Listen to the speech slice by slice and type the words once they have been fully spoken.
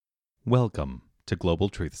Welcome to Global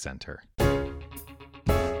Truth Center.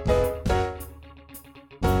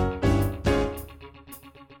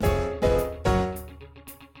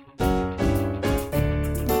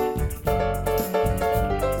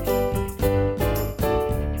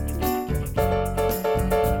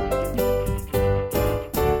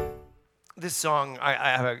 This song, I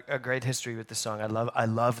have a great history with this song. I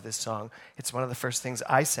love this song. It's one of the first things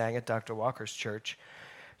I sang at Dr. Walker's church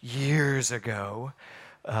years ago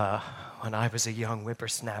when I was a young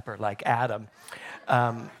whippersnapper like Adam.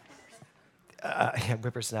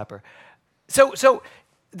 Whippersnapper. So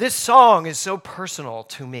this song is so personal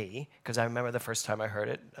to me because I remember the first time I heard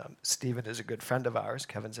it. Stephen is a good friend of ours,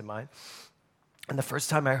 Kevin's and mine. And the first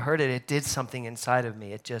time I heard it, it did something inside of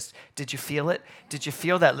me. Did you feel it? Did you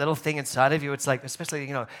feel that little thing inside of you? It's like,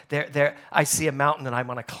 especially, I see a mountain and I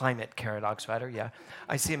want to climb it, Karen Oxrider, yeah.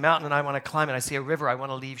 I see a mountain and I want to climb it. I see a river, I want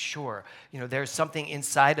to leave shore. There's something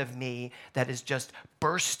inside of me that is just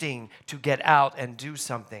bursting to get out and do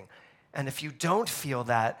something. And if you don't feel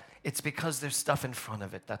that, it's because there's stuff in front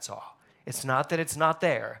of it, that's all. It's not that it's not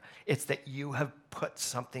there. It's that you have put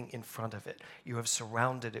something in front of it. You have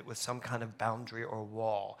surrounded it with some kind of boundary or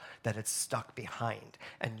wall that it's stuck behind.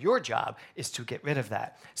 And your job is to get rid of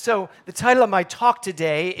that. So the title of my talk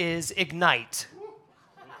today is Ignite.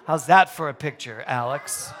 How's that for a picture,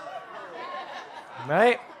 Alex?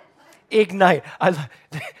 Right? Ignite.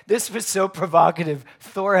 This was so provocative.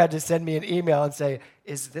 Thor had to send me an email and say,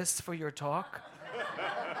 "Is this for your talk?"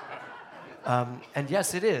 And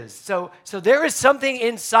yes, it is. So there is something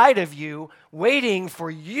inside of you waiting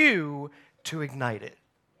for you to ignite it.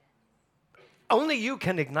 Only you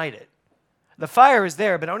can ignite it. The fire is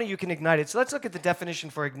there, but only you can ignite it. So let's look at the definition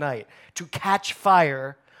for ignite. To catch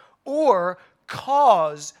fire or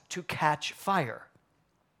cause to catch fire.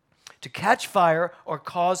 To catch fire or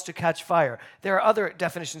cause to catch fire. There are other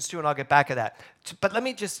definitions too, and I'll get back to that. But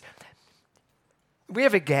we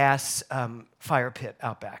have a gas fire pit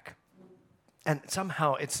out back. And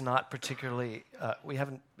somehow it's not particularly,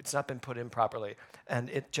 it's not been put in properly. And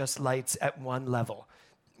it just lights at one level,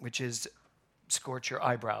 which is scorch your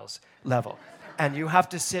eyebrows level. And you have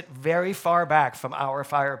to sit very far back from our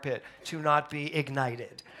fire pit to not be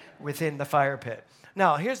ignited within the fire pit.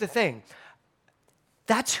 Now, here's the thing.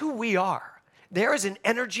 That's who we are. There is an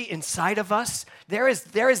energy inside of us. There is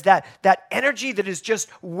that energy that is just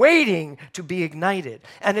waiting to be ignited.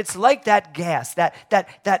 And it's like that gas,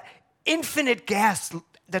 that infinite gas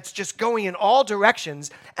that's just going in all directions,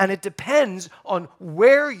 and it depends on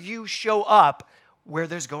where you show up, where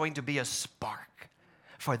there's going to be a spark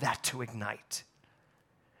for that to ignite.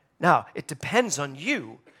 Now, it depends on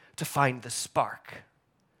you to find the spark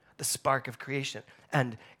of creation.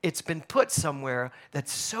 And it's been put somewhere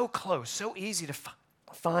that's so close, so easy to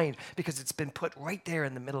find, because it's been put right there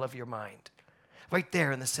in the middle of your mind, right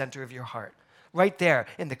there in the center of your heart, right there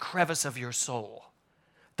in the crevice of your soul.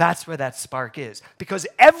 That's where that spark is. Because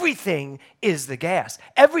everything is the gas.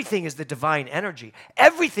 Everything is the divine energy.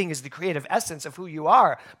 Everything is the creative essence of who you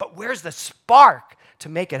are. But where's the spark to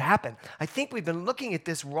make it happen? I think we've been looking at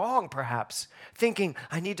this wrong, perhaps, thinking,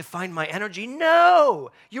 I need to find my energy. No!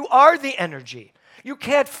 You are the energy. You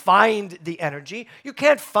can't find the energy. You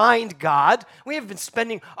can't find God. We have been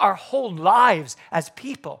spending our whole lives as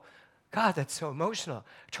people. God, that's so emotional.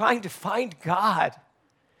 Trying to find God.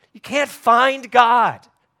 You can't find God.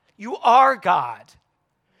 You are God,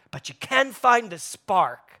 but you can find the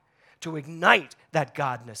spark to ignite that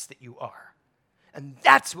godness that you are. And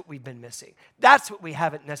that's what we've been missing. That's what we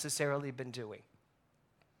haven't necessarily been doing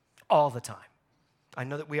all the time. I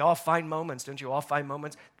know that we all find moments, don't you all find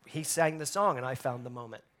moments? He sang the song and I found the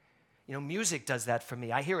moment. Music does that for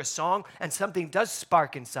me. I hear a song and something does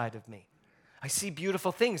spark inside of me. I see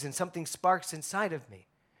beautiful things and something sparks inside of me.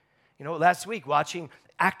 Last week, watching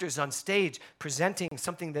actors on stage presenting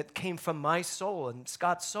something that came from my soul and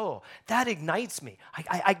Scott's soul, that ignites me.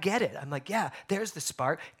 I get it. I'm like, yeah, there's the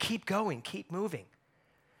spark. Keep going. Keep moving.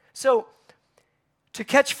 So, to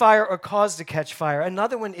catch fire or cause to catch fire.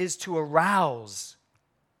 Another one is to arouse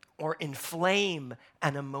or inflame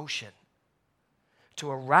an emotion. To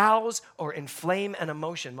arouse or inflame an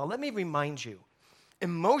emotion. Well, let me remind you,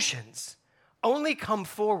 emotions only come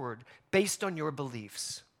forward based on your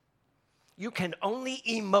beliefs. You can only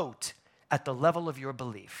emote at the level of your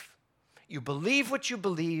belief. You believe what you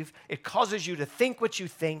believe, it causes you to think what you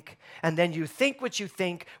think, and then you think what you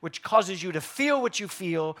think, which causes you to feel what you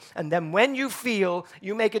feel, and then when you feel,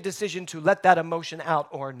 you make a decision to let that emotion out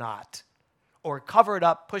or not. Or cover it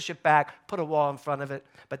up, push it back, put a wall in front of it.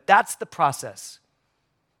 But that's the process.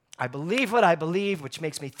 I believe what I believe, which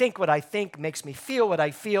makes me think what I think, makes me feel what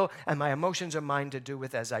I feel, and my emotions are mine to do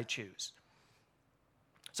with as I choose.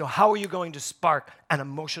 So how are you going to spark an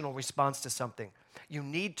emotional response to something? You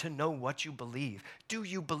need to know what you believe. Do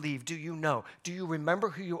you believe? Do you know? Do you remember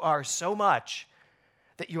who you are so much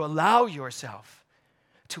that you allow yourself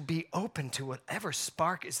to be open to whatever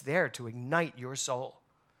spark is there to ignite your soul?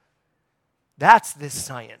 That's this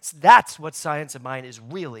science. That's what science of mind is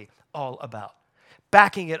really all about.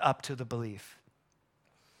 Backing it up to the belief.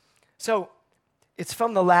 So it's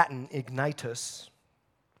from the Latin ignitus,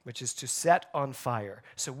 which is to set on fire.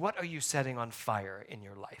 So what are you setting on fire in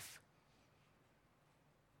your life?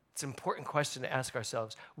 It's an important question to ask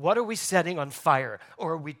ourselves. What are we setting on fire?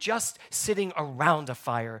 Or are we just sitting around a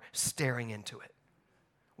fire staring into it,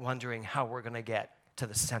 wondering how we're going to get to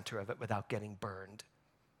the center of it without getting burned?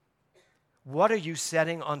 What are you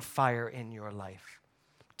setting on fire in your life?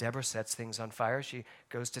 Deborah sets things on fire. She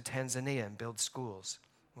goes to Tanzania and builds schools.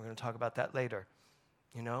 We're going to talk about that later.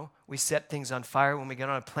 You know, we set things on fire when we get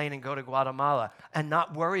on a plane and go to Guatemala and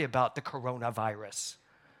not worry about the coronavirus.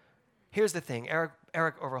 Here's the thing. Eric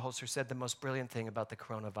Overholser said the most brilliant thing about the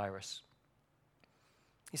coronavirus.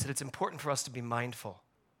 He said it's important for us to be mindful,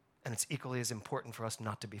 and it's equally as important for us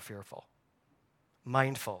not to be fearful.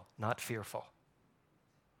 Mindful, not fearful.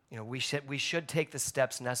 You know, we should take the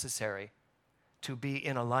steps necessary to be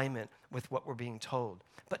in alignment with what we're being told,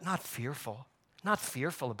 but not fearful. Not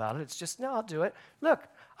fearful about it. It's just, no, I'll do it. Look,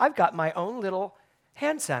 I've got my own little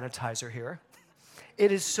hand sanitizer here.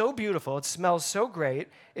 It is so beautiful. It smells so great.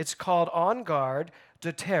 It's called On Guard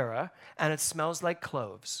doTERRA, and it smells like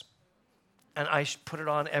cloves. And I put it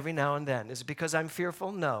on every now and then. Is it because I'm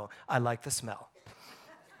fearful? No, I like the smell.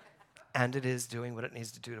 And it is doing what it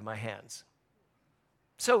needs to do to my hands.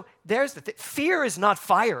 So there's the thing. Fear is not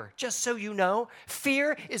fire, just so you know.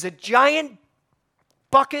 Fear is a giant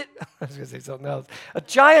bucket, I was going to say something else, a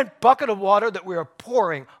giant bucket of water that we are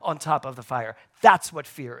pouring on top of the fire. That's what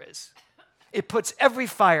fear is. It puts every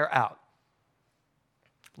fire out.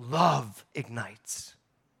 Love ignites.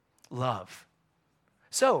 Love.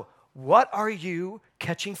 So, what are you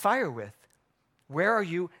catching fire with? Where are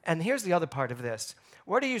you? And here's the other part of this.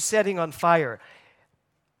 What are you setting on fire?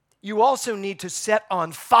 You also need to set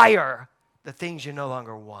on fire the things you no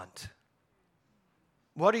longer want.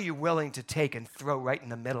 What are you willing to take and throw right in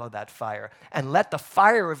the middle of that fire? And let the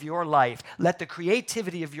fire of your life, let the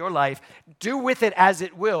creativity of your life do with it as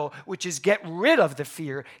it will, which is get rid of the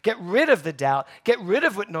fear, get rid of the doubt, get rid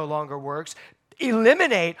of what no longer works,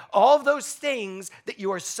 eliminate all of those things that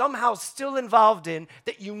you are somehow still involved in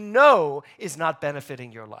that you know is not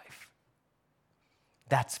benefiting your life.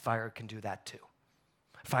 That's fire can do that too.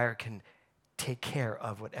 Fire can take care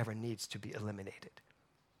of whatever needs to be eliminated,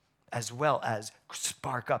 as well as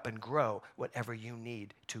spark up and grow whatever you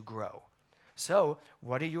need to grow. So,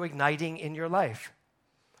 what are you igniting in your life?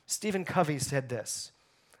 Stephen Covey said this: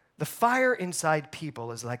 the fire inside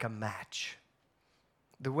people is like a match.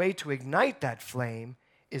 The way to ignite that flame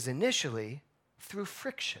is initially through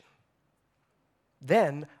friction.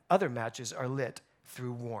 Then other matches are lit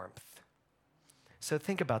through warmth. So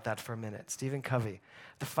think about that for a minute. Stephen Covey.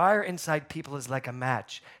 The fire inside people is like a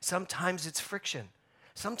match. Sometimes it's friction.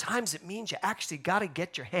 Sometimes it means you actually got to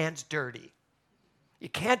get your hands dirty. You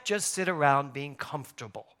can't just sit around being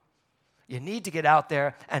comfortable. You need to get out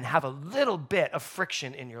there and have a little bit of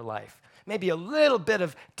friction in your life. Maybe a little bit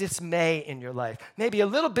of dismay in your life. Maybe a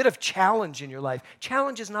little bit of challenge in your life.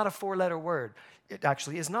 Challenge is not a 4-letter word. It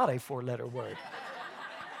actually is not a 4-letter word.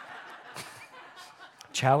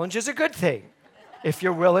 Challenge is a good thing if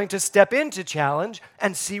you're willing to step into challenge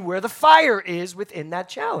and see where the fire is within that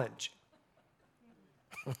challenge.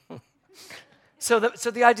 So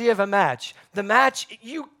the idea of a match. The match,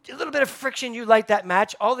 a little bit of friction, you light that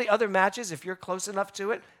match. All the other matches, if you're close enough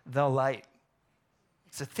to it, they'll light.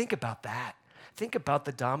 So think about that. Think about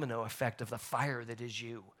the domino effect of the fire that is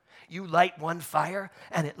you. You light one fire,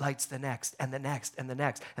 and it lights the next, and the next, and the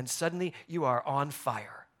next. And suddenly, you are on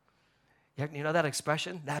fire. You know that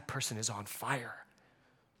expression? That person is on fire.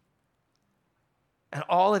 And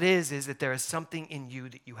all it is that there is something in you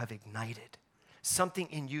that you have ignited. Something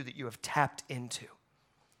in you that you have tapped into.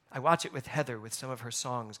 I watch it with Heather with some of her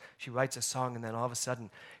songs. She writes a song and then all of a sudden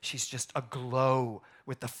she's just aglow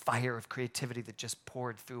with the fire of creativity that just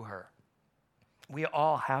poured through her. We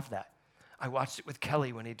all have that. I watched it with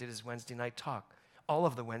Kelly when he did his Wednesday night talk. All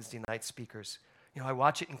of the Wednesday night speakers. You know, I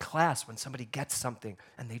watch it in class when somebody gets something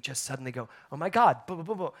and they just suddenly go, oh my God, boom, boom,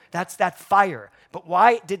 boom, boom. That's that fire. But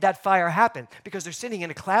why did that fire happen? Because they're sitting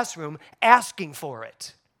in a classroom asking for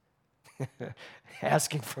it.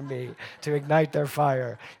 Asking for me to ignite their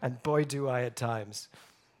fire. And boy, do I at times.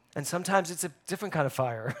 And sometimes it's a different kind of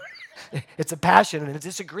fire. It's a passion and a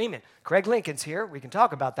disagreement. Craig Lincoln's here. We can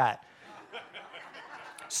talk about that.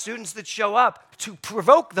 Students that show up to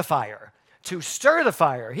provoke the fire, to stir the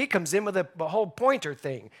fire. He comes in with a whole pointer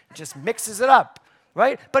thing, just mixes it up,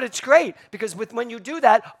 right? But it's great because when you do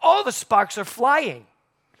that, all the sparks are flying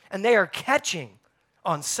and they are catching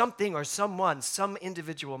on something or someone, some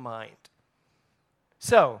individual mind.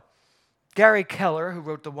 So, Gary Keller, who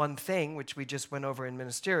wrote The One Thing, which we just went over in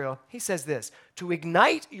Ministerial, he says this: to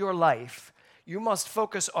ignite your life, you must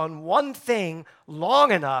focus on one thing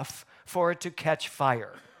long enough for it to catch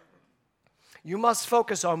fire. You must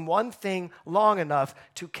focus on one thing long enough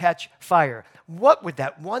to catch fire. What would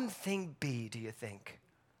that one thing be, do you think?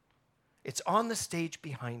 It's on the stage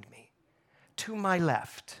behind me, to my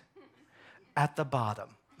left, at the bottom.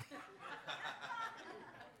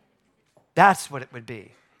 That's what it would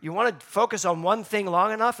be. You want to focus on one thing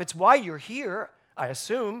long enough? It's why you're here, I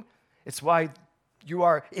assume. It's why you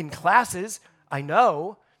are in classes, I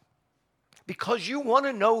know, because you want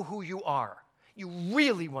to know who you are. You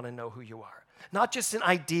really want to know who you are. Not just an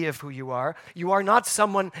idea of who you are. You are not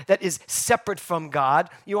someone that is separate from God.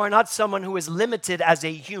 You are not someone who is limited as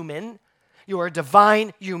a human. You are a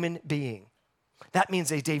divine human being. That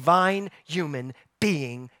means a divine human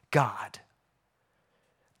being God.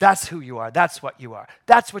 That's who you are. That's what you are.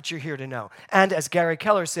 That's what you're here to know. And as Gary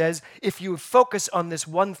Keller says, if you focus on this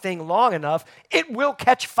one thing long enough, it will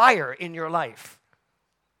catch fire in your life.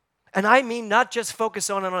 And I mean not just focus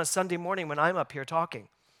on it on a Sunday morning when I'm up here talking,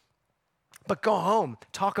 but go home,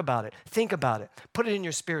 talk about it, think about it, put it in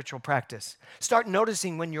your spiritual practice. Start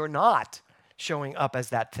noticing when you're not showing up as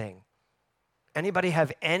that thing. Anybody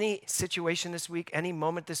have any situation this week, any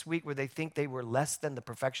moment this week where they think they were less than the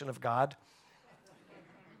perfection of God?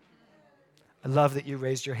 I love that you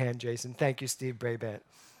raised your hand, Jason. Thank you, Steve Brabant.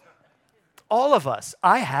 All of us,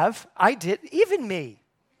 I did, even me.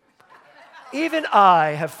 Even I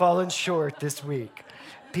have fallen short this week.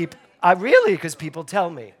 Because people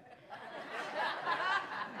tell me.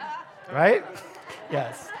 Right?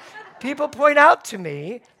 Yes. People point out to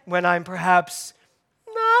me when I'm perhaps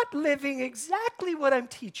not living exactly what I'm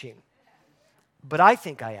teaching. But I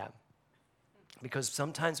think I am. Because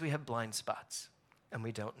sometimes we have blind spots and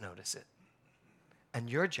we don't notice it. And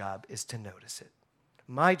your job is to notice it.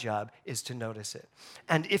 My job is to notice it.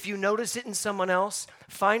 And if you notice it in someone else,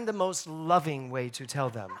 find the most loving way to tell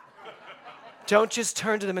them. Don't just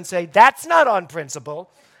turn to them and say, that's not on principle,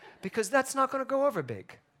 because that's not going to go over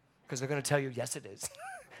big. Because they're going to tell you, yes, it is.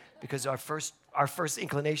 Because our first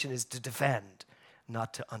inclination is to defend,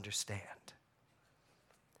 not to understand.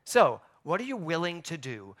 So, what are you willing to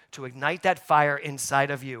do to ignite that fire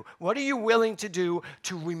inside of you? What are you willing to do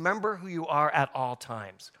to remember who you are at all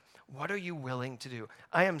times? What are you willing to do?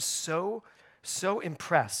 I am so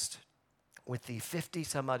impressed with the 50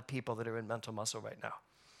 some odd people that are in Mental Muscle right now.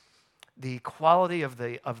 The quality of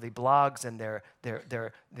the blogs and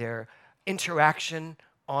their interaction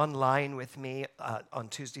online with me on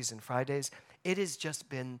Tuesdays and Fridays, it has just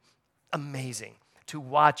been amazing to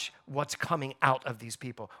watch what's coming out of these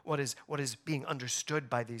people, what is being understood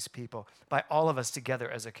by these people, by all of us together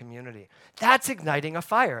as a community. That's igniting a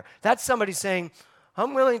fire. That's somebody saying,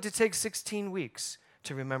 I'm willing to take 16 weeks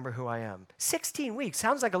to remember who I am. 16 weeks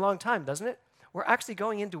sounds like a long time, doesn't it? We're actually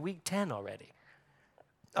going into week 10 already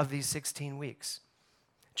of these 16 weeks.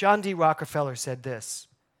 John D. Rockefeller said this: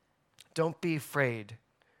 don't be afraid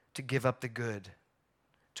to give up the good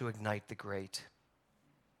to ignite the great.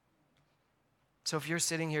 So if you're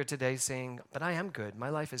sitting here today saying, but I am good, my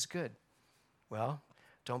life is good, well,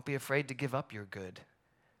 don't be afraid to give up your good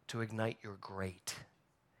to ignite your great.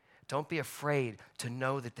 Don't be afraid to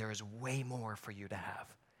know that there is way more for you to have.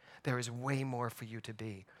 There is way more for you to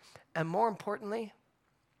be. And more importantly,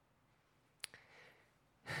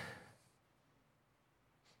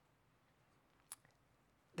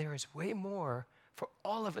 there is way more for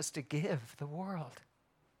all of us to give the world,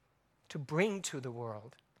 to bring to the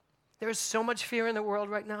world. There is so much fear in the world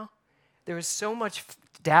right now. There is so much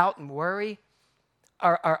doubt and worry.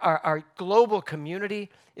 Our global community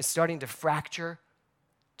is starting to fracture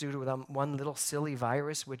due to one little silly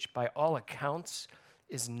virus, which by all accounts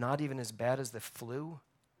is not even as bad as the flu.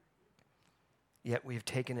 Yet we've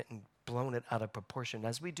taken it and blown it out of proportion,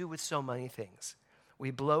 as we do with so many things. We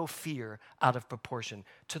blow fear out of proportion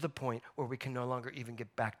to the point where we can no longer even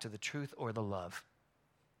get back to the truth or the love.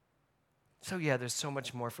 So yeah, there's so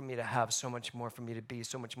much more for me to have, so much more for me to be,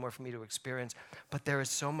 so much more for me to experience, but there is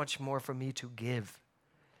so much more for me to give.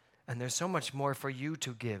 And there's so much more for you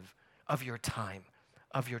to give of your time,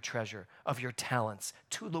 of your treasure, of your talents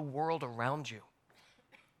to the world around you.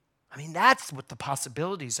 I mean, that's what the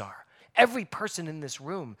possibilities are. Every person in this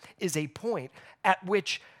room is a point at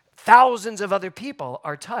which thousands of other people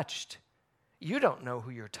are touched. You don't know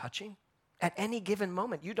who you're touching at any given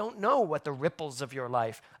moment. You don't know what the ripples of your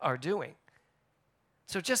life are doing.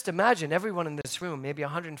 So just imagine everyone in this room, maybe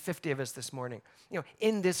 150 of us this morning,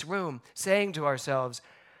 in this room saying to ourselves,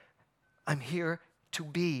 I'm here to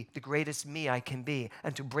be the greatest me I can be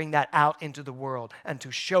and to bring that out into the world and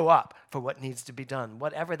to show up for what needs to be done,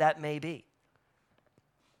 whatever that may be.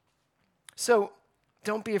 So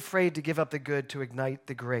don't be afraid to give up the good to ignite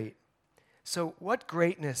the great. So what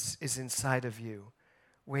greatness is inside of you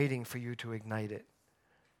waiting for you to ignite it?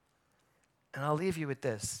 And I'll leave you with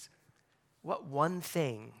this. What one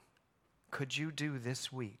thing could you do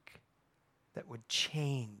this week that would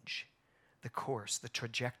change the course, the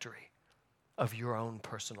trajectory of your own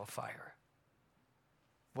personal fire?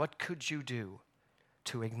 What could you do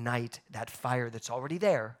to ignite that fire that's already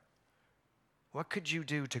there? What could you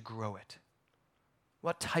do to grow it?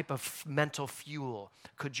 What type of mental fuel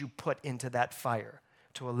could you put into that fire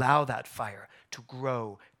to allow that fire to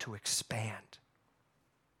grow, to expand?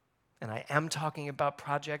 And I am talking about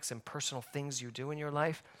projects and personal things you do in your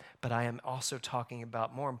life, but I am also talking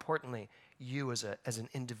about, more importantly, you as an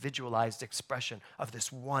individualized expression of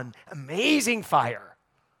this one amazing fire.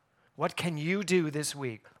 What can you do this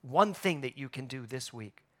week? One thing that you can do this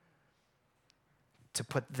week to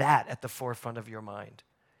put that at the forefront of your mind,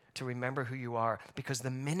 to remember who you are. Because the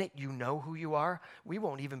minute you know who you are, we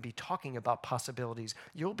won't even be talking about possibilities.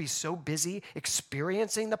 You'll be so busy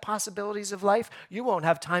experiencing the possibilities of life, you won't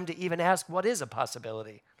have time to even ask what is a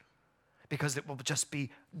possibility, because it will just be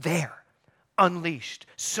there, unleashed,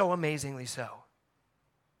 so amazingly so.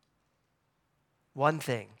 One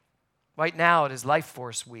thing. Right now it is Life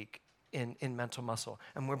Force Week in Mental Muscle,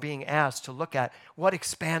 and we're being asked to look at what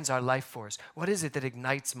expands our life force. What is it that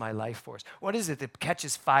ignites my life force? What is it that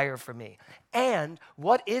catches fire for me? And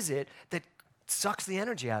what is it that sucks the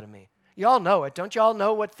energy out of me? You all know it. Don't you all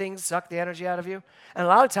know what things suck the energy out of you? And a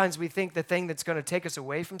lot of times we think the thing that's going to take us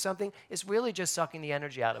away from something is really just sucking the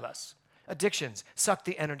energy out of us. Addictions suck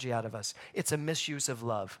the energy out of us. It's a misuse of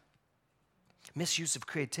love, misuse of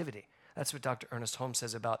creativity. That's what Dr. Ernest Holmes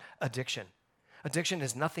says about addiction. Addiction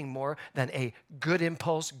is nothing more than a good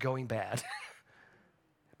impulse going bad.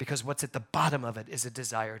 Because what's at the bottom of it is a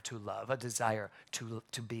desire to love, a desire to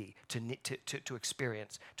be, to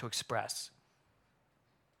experience, to express.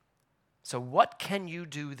 So what can you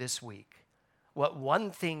do this week? What one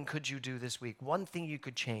thing could you do this week? One thing you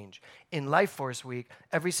could change. In Life Force Week,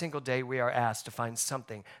 every single day we are asked to find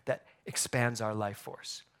something that expands our life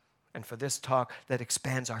force. And for this talk, that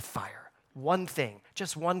expands our fire. One thing,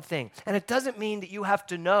 just one thing. And it doesn't mean that you have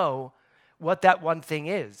to know what that one thing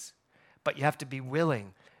is, but you have to be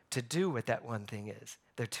willing to do what that one thing is.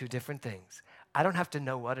 They're two different things. I don't have to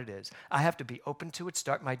know what it is. I have to be open to it,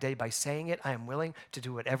 start my day by saying it. I am willing to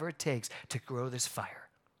do whatever it takes to grow this fire.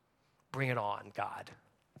 Bring it on, God.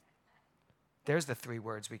 There's the three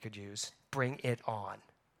words we could use. Bring it on.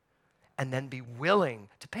 And then be willing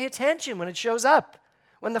to pay attention when it shows up.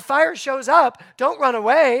 When the fire shows up, don't run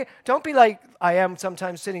away. Don't be like I am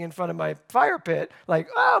sometimes sitting in front of my fire pit, like,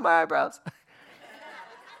 oh, my eyebrows.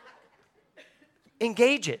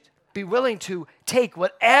 Engage it. Be willing to take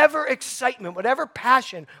whatever excitement, whatever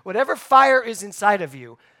passion, whatever fire is inside of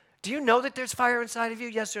you. Do you know that there's fire inside of you?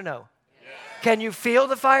 Yes or no? Yes. Can you feel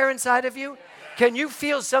the fire inside of you? Yes. Can you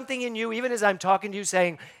feel something in you, even as I'm talking to you,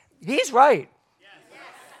 saying, he's right?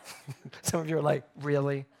 Yes. Some of you are like,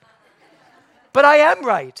 really? But I am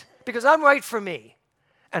right, because I'm right for me.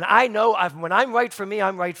 And I know when I'm right for me,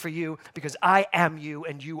 I'm right for you, because I am you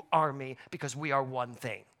and you are me, because we are one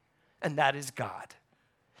thing, and that is God.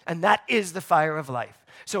 And that is the fire of life.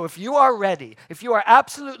 So if you are ready, if you are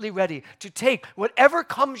absolutely ready to take whatever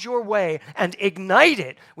comes your way and ignite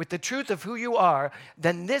it with the truth of who you are,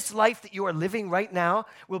 then this life that you are living right now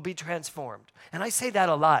will be transformed. And I say that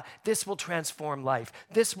a lot. This will transform life.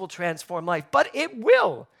 This will transform life. But it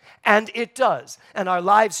will. And it does. And our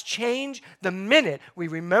lives change the minute we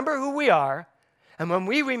remember who we are. And when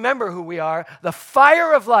we remember who we are, the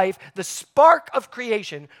fire of life, the spark of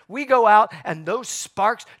creation, we go out and those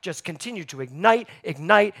sparks just continue to ignite,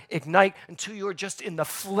 ignite, ignite until you're just in the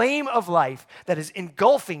flame of life that is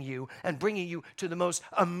engulfing you and bringing you to the most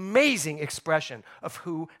amazing expression of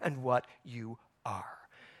who and what you are.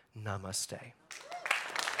 Namaste.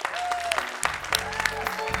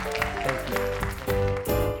 Thank you.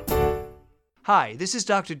 Hi, this is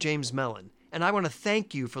Dr. James Mellon. And I want to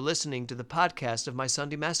thank you for listening to the podcast of my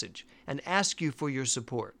Sunday message and ask you for your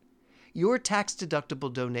support. Your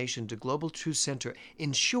tax-deductible donation to Global Truth Center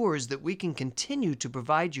ensures that we can continue to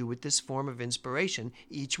provide you with this form of inspiration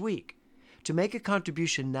each week. To make a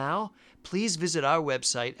contribution now, please visit our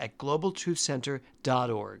website at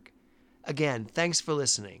globaltruthcenter.org. Again, thanks for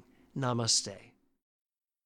listening. Namaste.